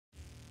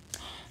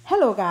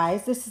Hello,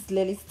 guys, this is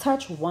Lily's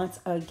Touch once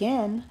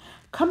again,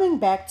 coming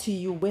back to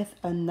you with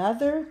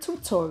another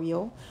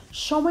tutorial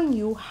showing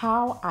you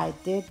how I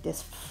did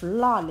this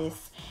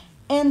flawless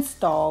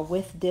install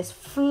with this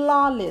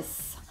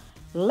flawless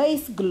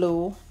lace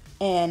glue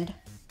and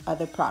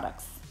other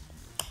products.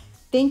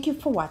 Thank you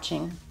for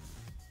watching.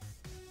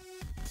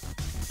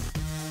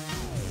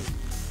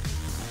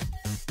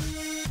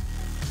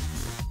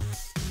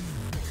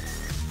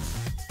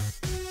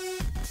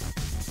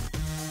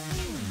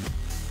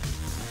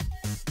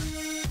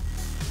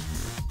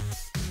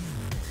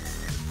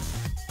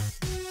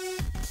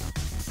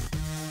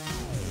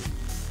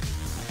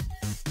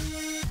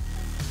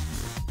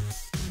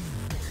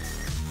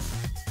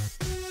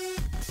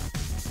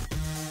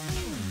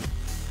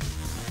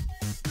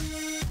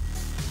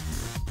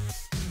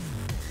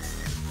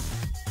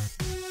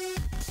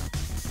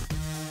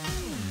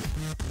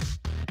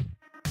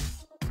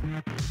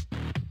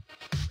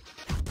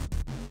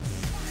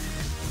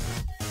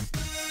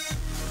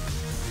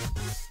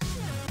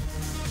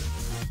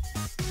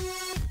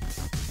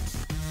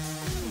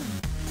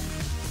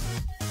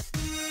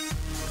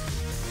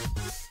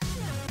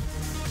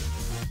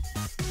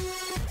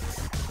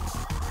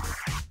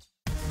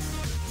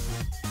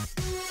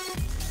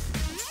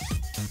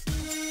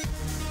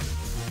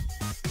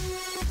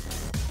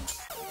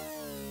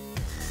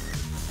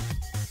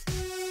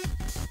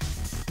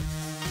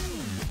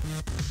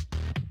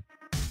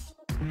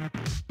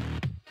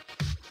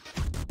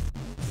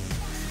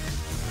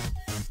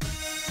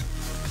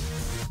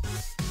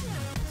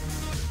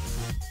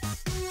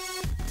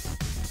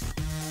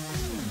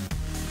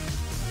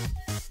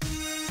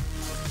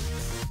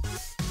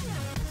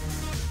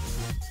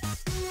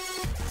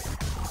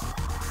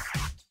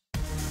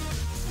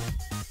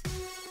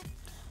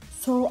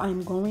 So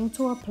I'm going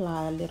to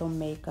apply a little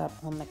makeup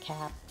on the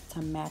cap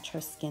to match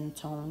her skin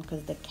tone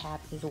because the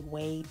cap is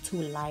way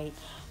too light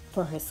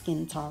for her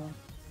skin tone.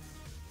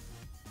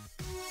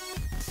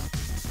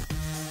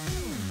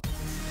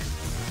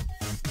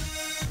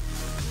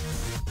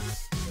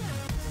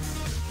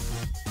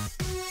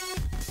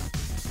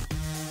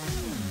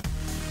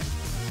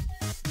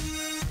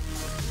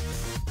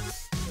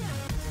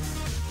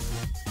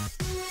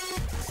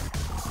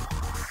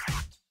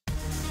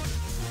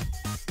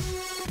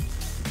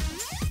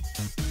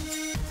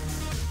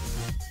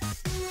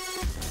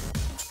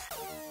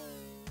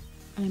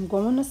 I'm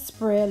going to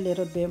spray a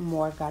little bit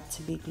more got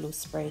to be glue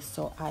spray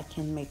so I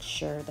can make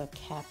sure the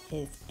cap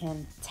is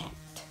intact.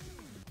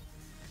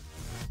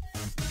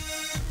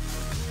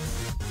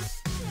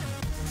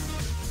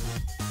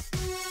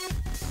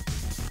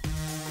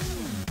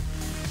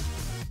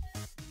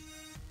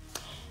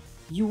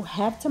 You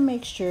have to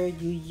make sure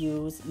you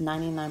use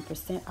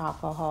 99%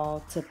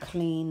 alcohol to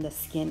clean the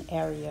skin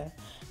area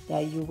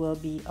that you will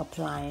be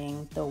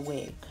applying the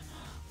wig.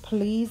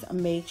 Please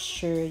make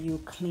sure you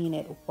clean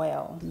it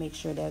well. Make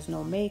sure there's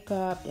no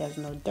makeup, there's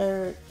no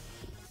dirt.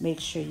 Make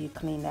sure you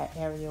clean that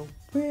area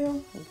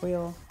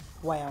real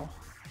well.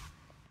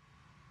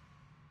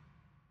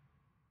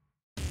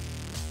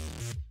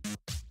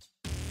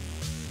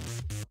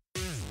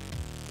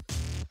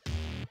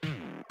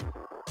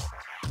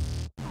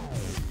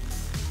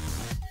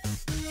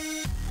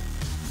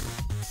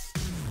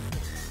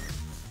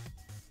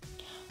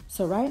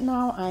 So right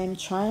now I'm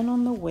trying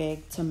on the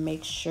wig to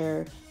make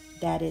sure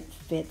that it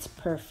fits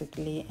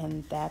perfectly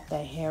and that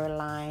the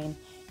hairline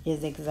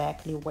is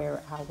exactly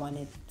where I want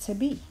it to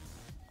be.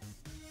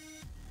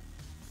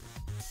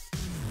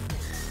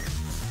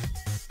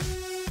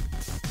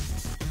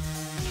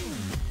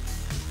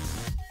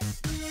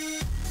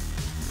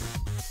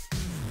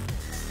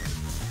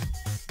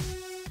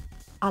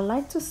 I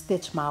like to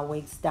stitch my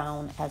wigs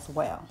down as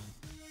well.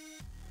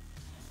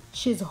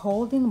 She's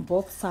holding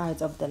both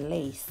sides of the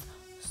lace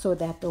so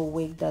that the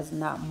wig does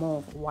not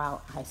move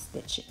while I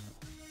stitch it.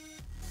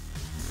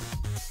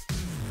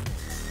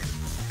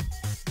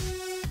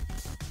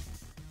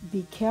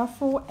 Be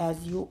careful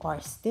as you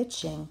are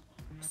stitching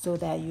so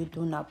that you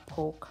do not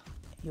poke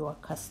your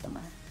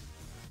customer.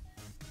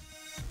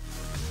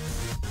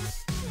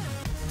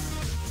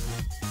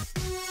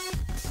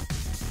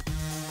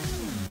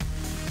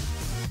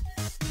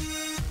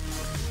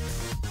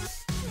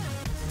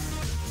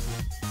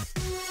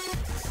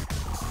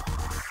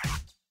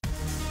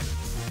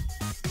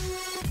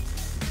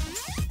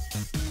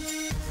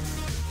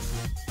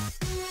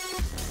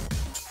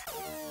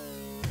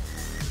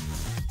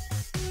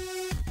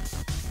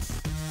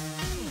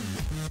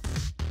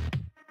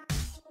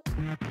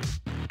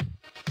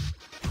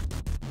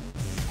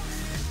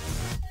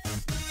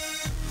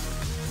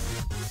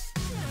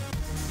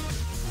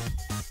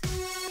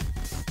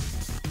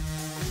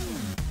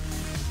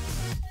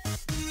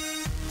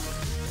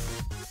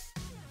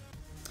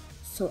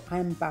 So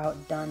I'm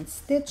about done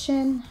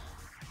stitching.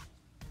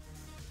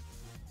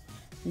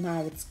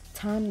 Now it's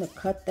time to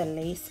cut the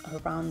lace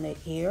around the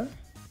ear.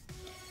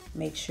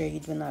 Make sure you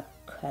do not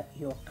cut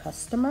your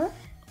customer.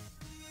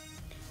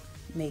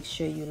 Make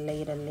sure you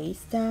lay the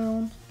lace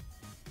down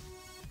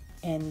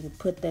and you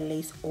put the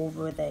lace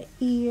over the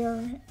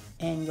ear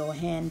and your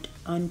hand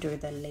under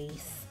the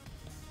lace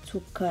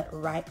to cut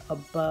right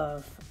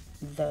above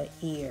the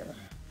ear.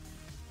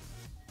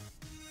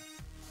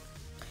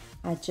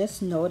 I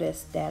just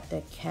noticed that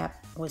the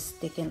cap was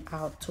sticking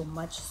out too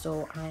much,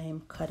 so I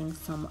am cutting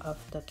some of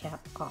the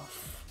cap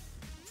off.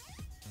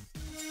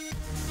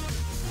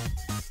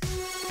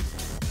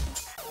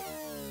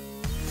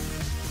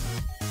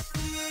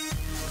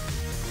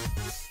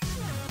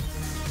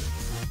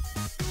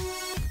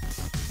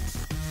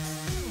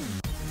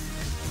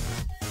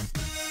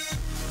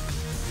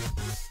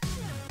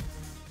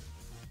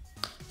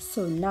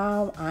 So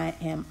now I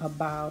am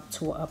about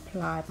to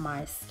apply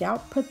my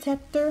scalp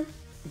protector.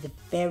 It's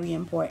very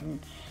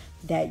important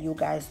that you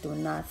guys do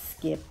not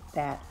skip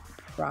that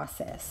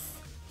process.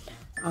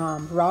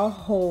 Raw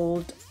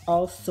Hold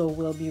also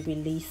will be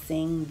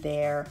releasing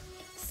their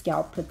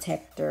scalp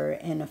protector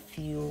in a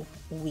few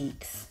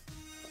weeks.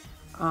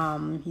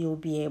 You'll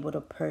be able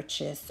to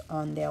purchase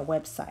on their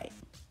website.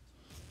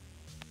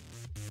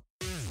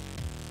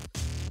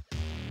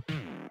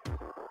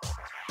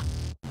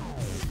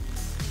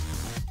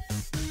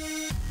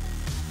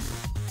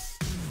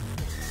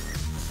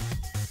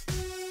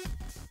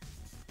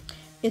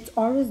 It's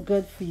always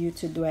good for you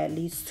to do at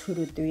least 2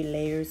 to 3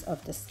 layers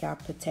of the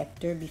scalp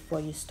protector before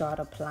you start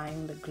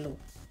applying the glue.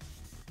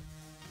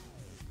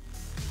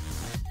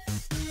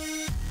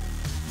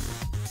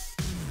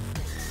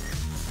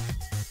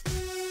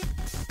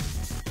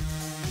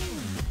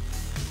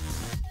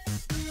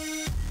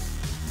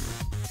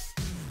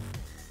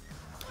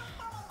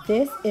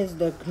 This is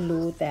the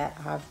glue that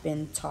I've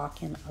been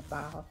talking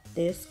about.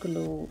 This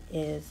glue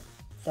is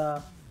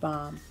the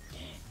bomb.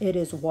 It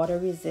is water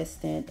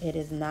resistant. It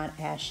is not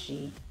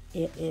ashy.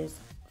 It is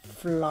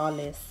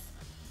flawless.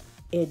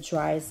 It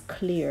dries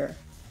clear.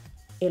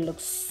 It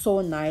looks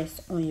so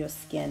nice on your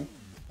skin.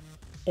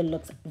 It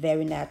looks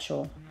very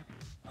natural.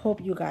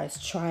 Hope you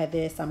guys try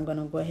this. I'm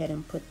gonna go ahead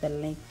and put the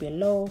link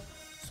below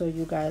so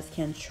you guys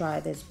can try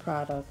this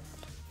product.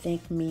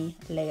 Thank me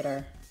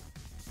later.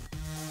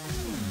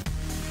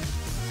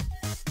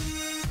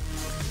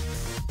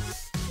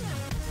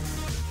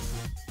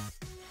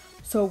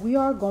 So we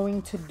are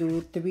going to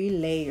do 3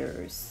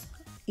 layers.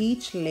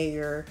 Each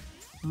layer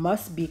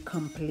must be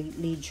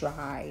completely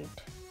dried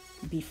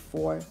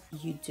before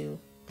you do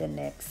the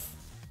next.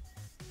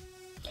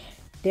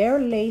 Their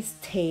lace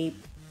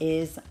tape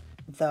is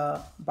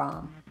the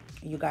bomb.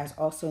 You guys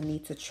also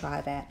need to try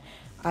that.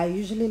 I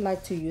usually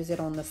like to use it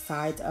on the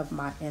sides of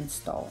my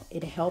install.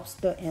 It helps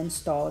the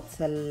install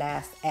to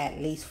last at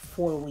least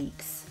 4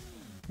 weeks.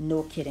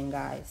 No kidding,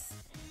 guys.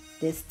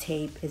 This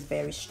tape is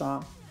very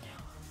strong.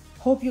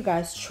 Hope you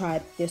guys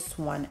tried this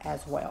one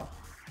as well.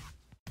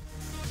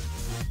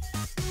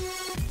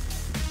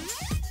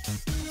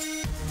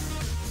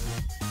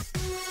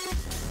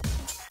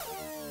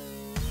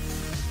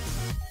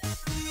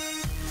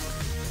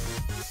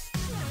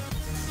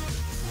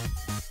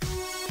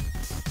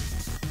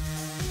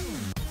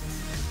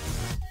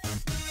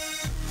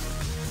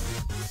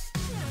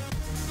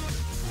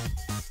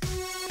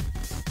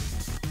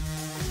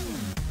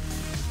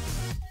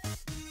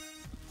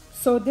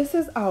 So this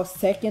is our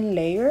second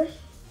layer.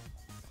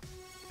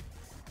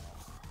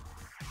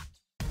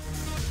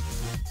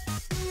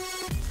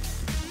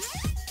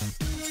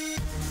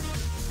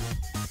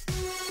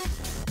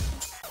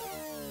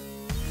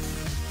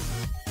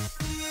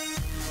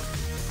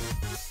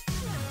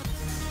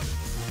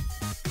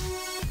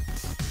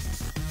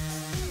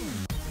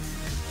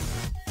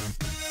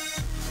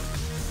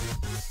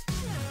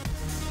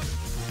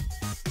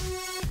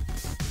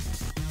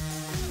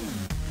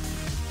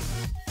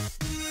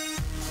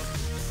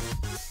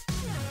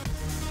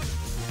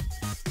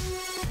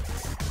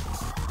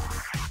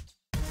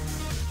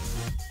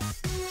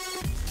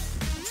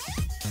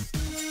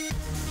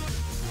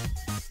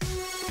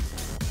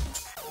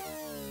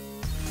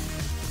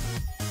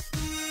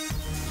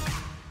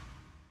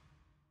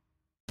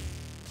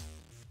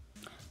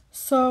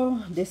 So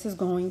this is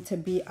going to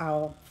be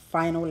our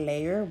final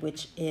layer,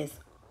 which is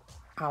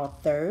our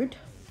third.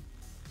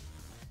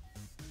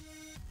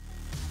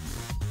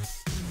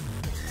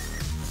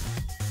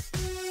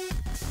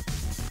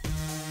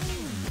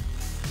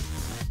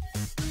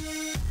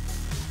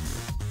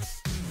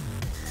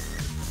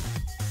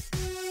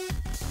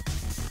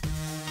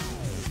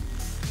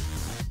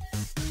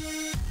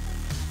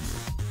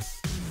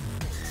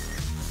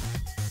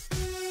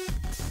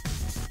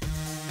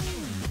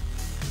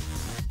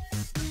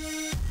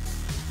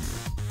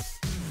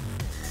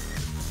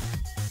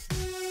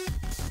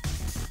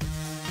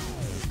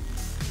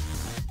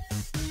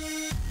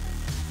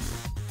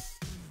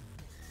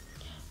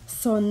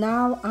 So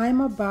now I'm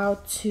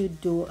about to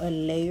do a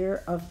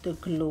layer of the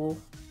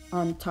glue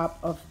on top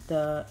of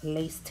the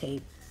lace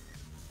tape.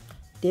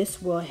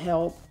 This will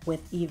help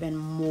with even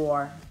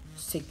more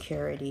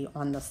security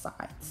on the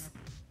sides.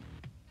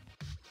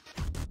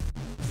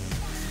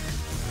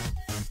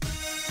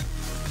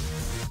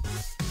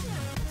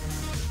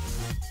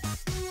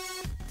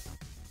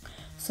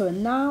 So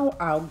now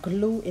our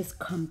glue is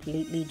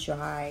completely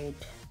dried.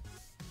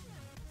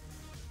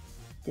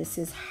 This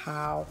is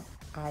how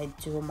I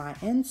do my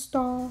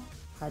install.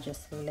 I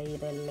just lay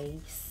the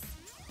lace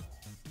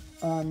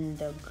on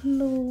the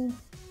glue.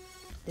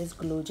 This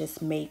glue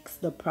just makes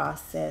the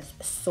process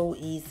so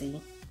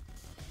easy.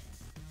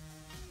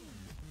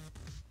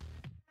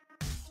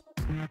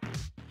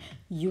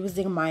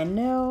 Using my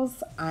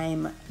nails,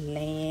 I'm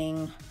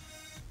laying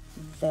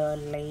the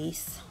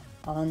lace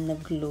on the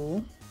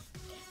glue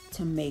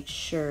to make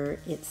sure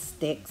it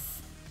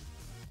sticks.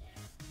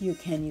 You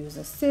can use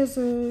a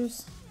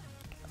scissors,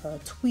 a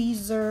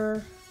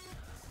tweezer,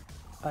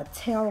 a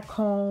tail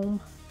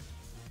comb.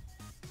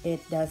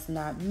 It does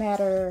not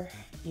matter.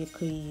 You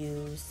could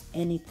use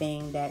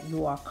anything that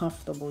you are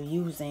comfortable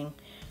using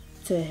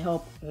to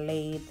help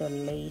lay the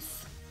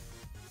lace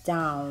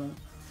down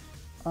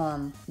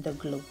on the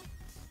glue.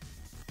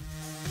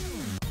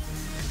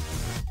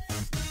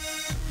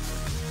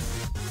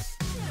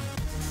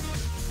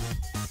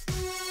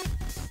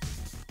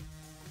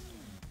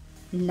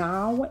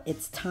 Now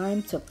it's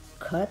time to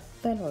cut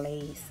the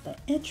lace, the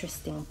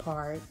interesting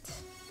part.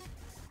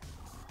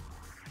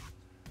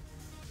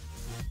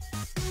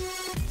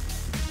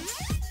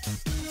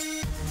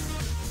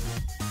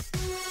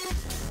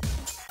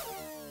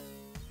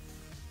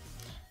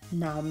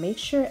 Now make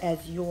sure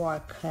as you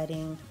are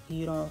cutting,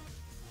 you don't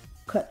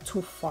cut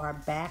too far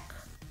back,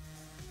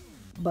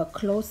 but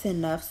close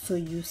enough so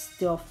you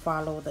still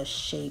follow the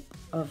shape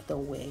of the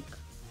wig,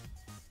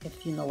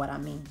 if you know what I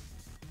mean.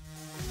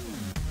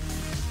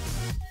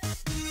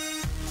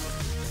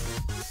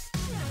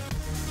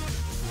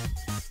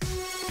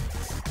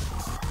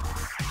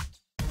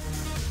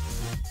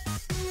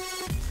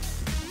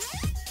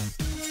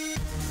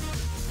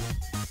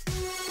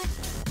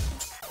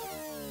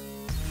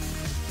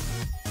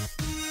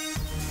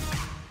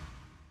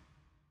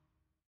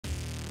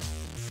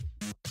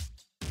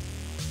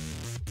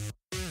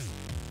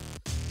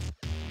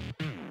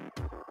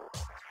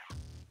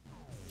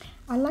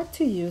 I like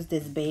to use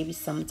this baby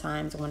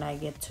sometimes when I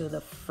get to the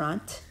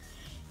front.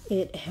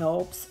 It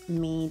helps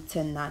me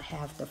to not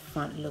have the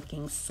front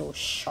looking so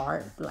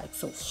sharp, like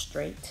so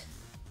straight.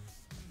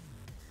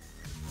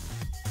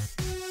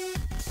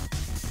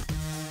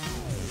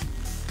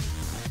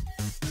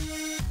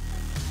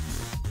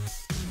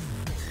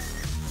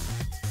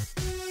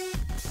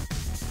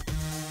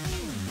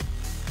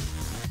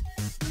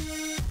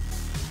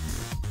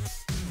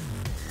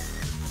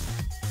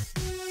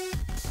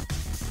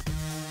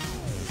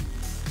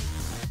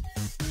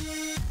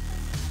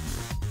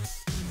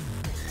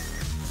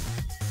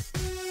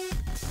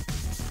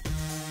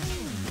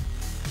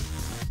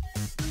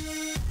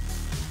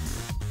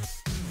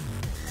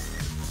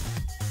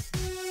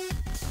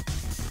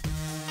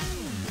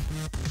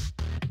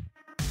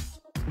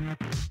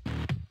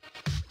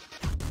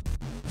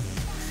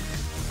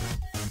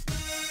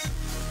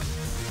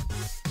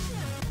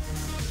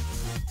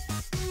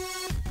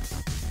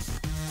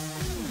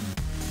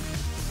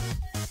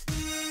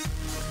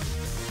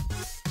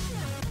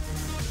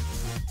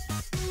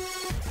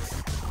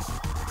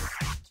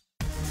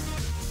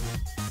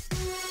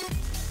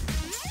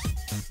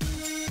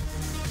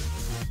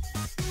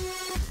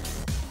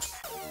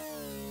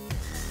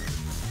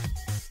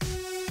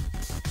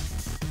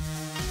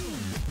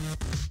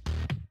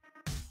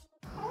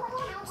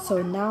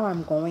 So now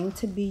I'm going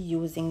to be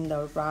using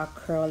the Raw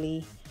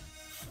Curly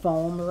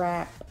foam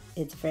wrap.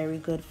 It's very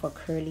good for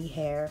curly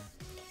hair.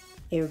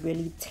 It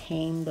really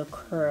tames the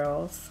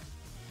curls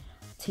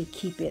to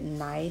keep it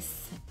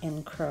nice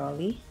and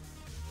curly.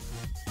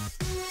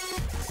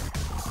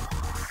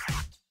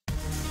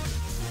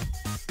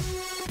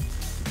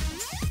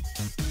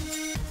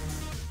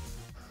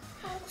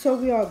 So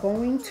we are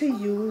going to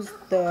use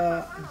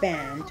the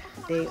band.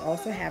 They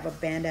also have a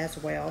band as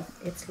well.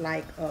 It's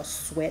like a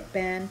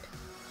sweatband.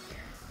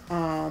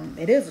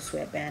 It is a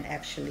sweatband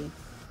actually.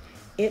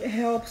 It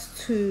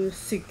helps to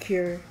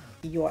secure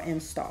your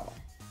install.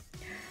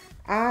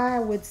 I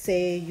would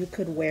say you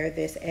could wear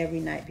this every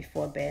night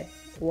before bed,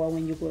 or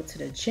when you go to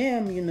the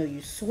gym, you know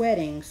you're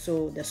sweating,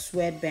 so the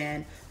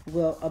sweatband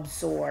will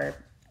absorb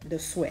the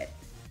sweat.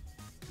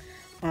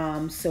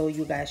 So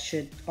you guys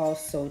should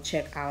also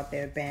check out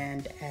their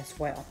band as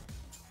well.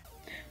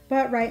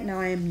 But right now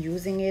I'm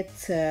using it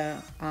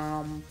to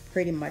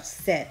pretty much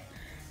set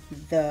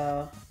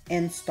the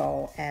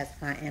install as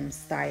I am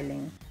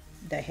styling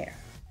the hair.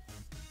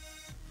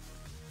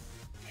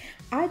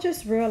 I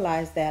just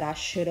realized that I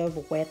should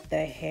have wet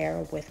the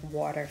hair with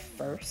water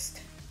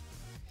first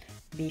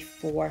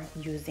before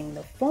using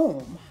the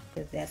foam,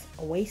 because that's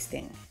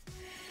wasting.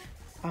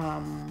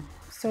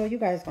 So you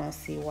guys gonna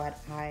see what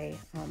I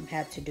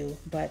had to do,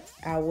 but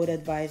I would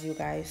advise you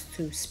guys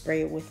to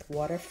spray it with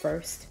water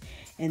first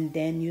and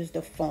then use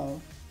the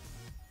foam.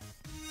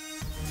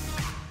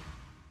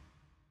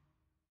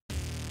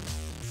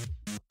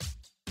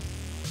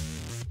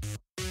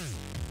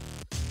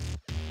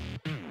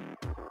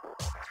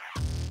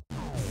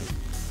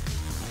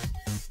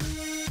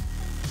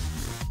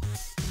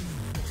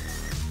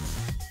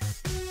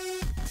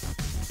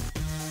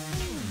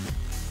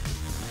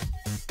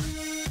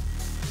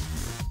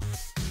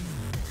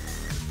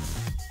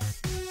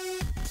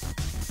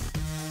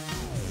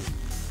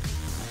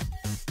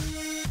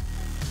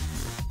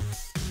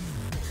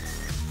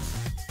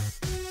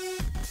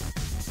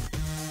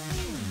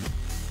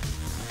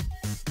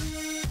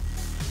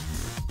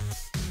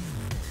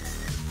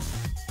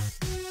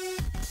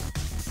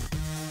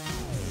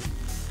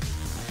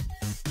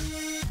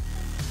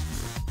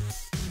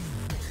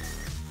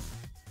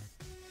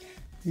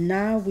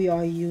 Now we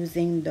are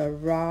using the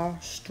Raw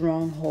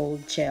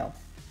Stronghold Gel.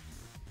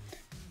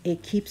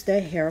 It keeps the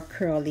hair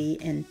curly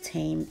and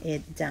tame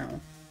it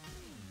down.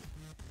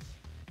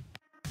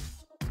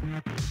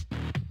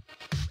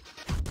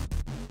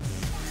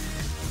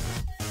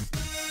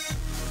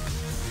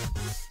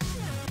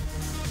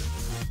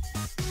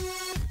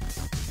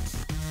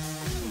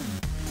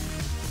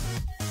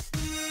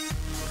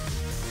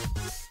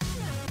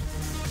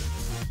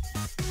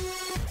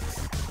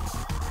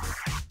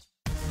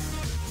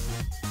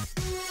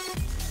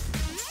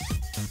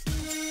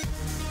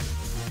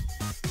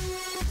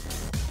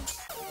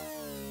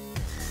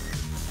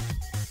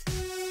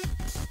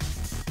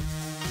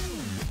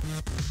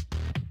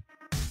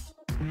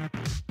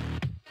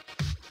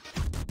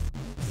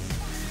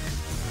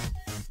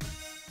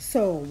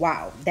 So,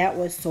 wow, that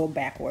was so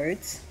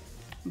backwards.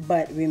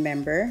 But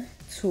remember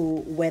to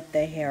wet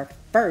the hair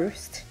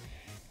first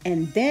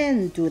and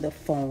then do the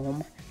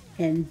foam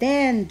and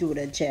then do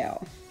the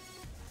gel.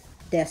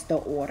 That's the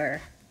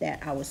order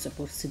that I was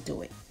supposed to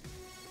do it.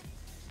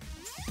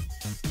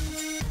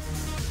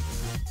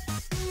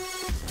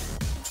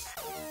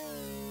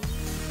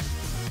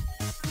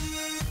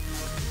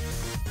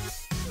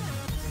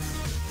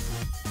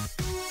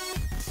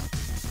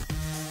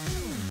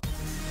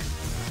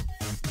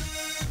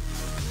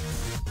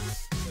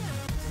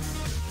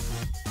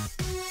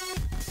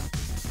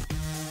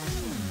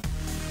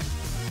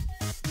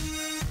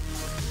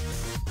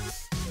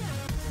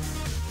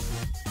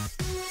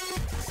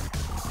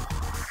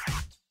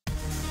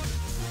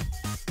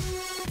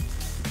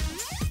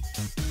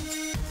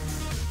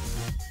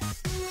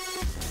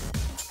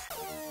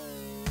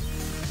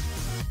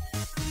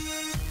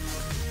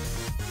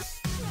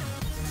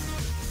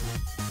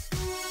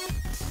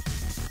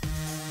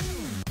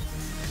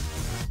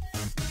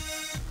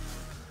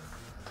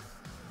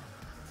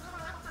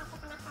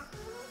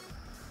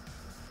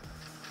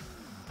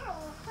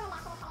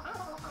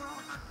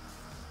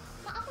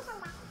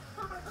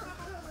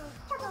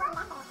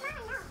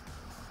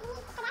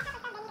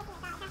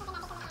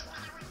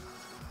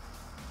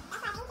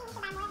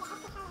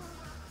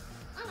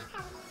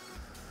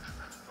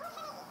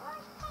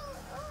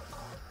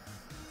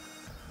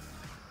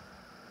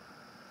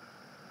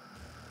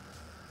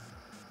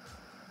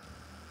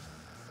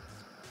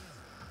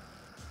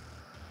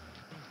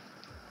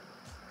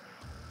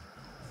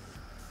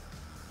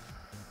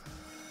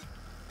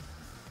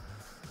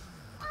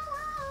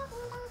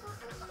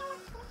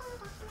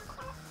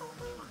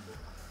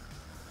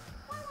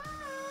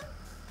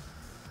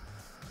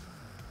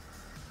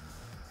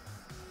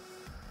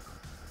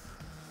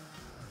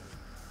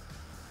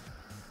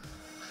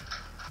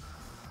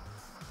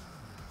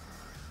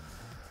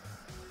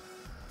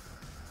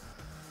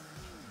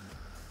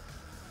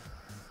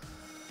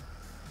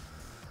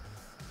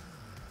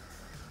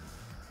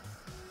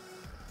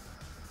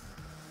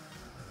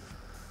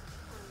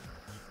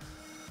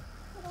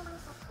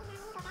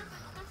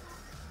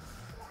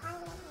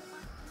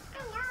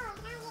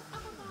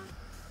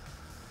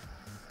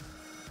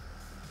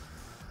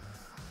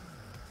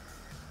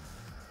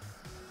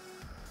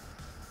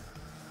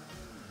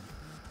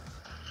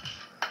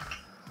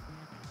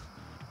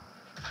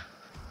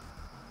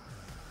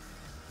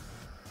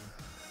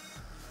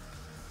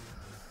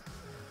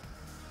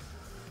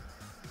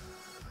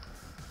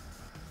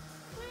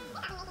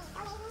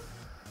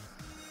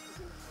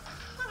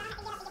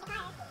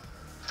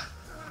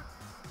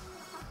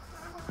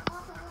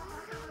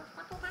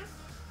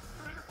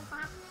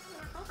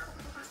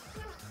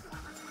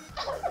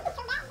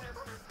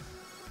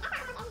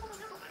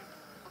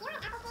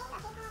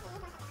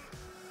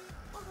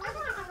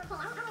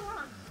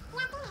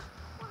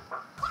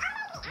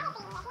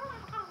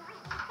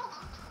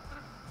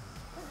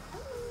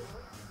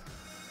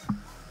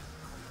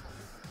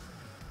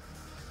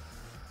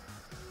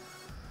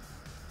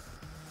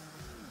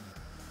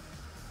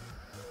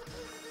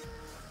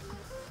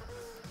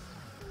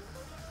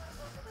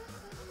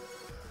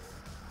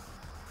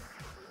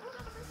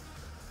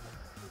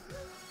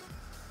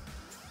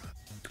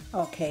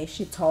 Okay,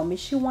 she told me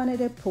she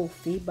wanted it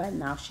poofy, but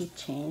now she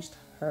changed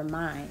her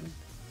mind.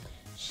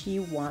 She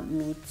want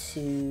me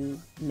to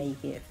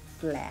make it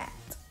flat.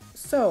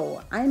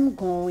 So I'm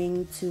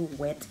going to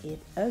wet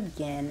it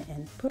again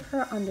and put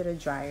her under the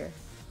dryer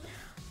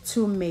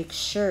to make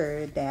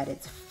sure that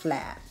it's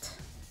flat.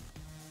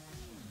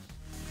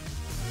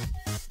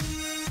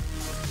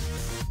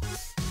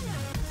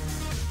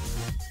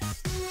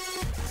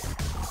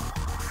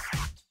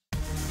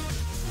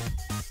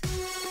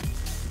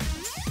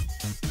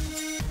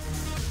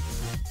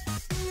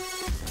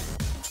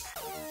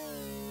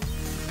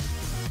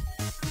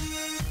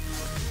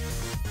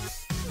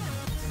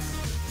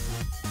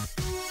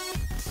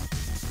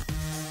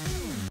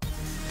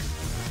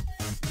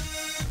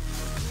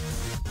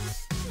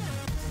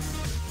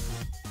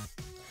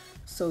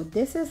 So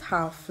this is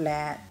how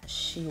flat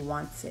she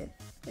wants it.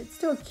 It's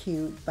still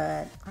cute,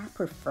 but I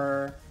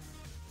prefer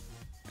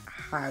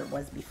how it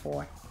was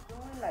before.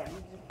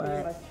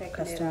 But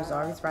customers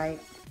always right.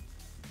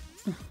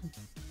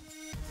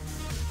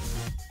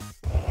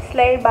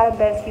 slayed by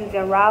best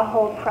using raw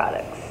hold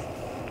products.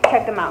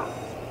 Check them out.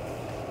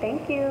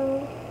 Thank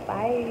you.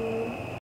 Bye.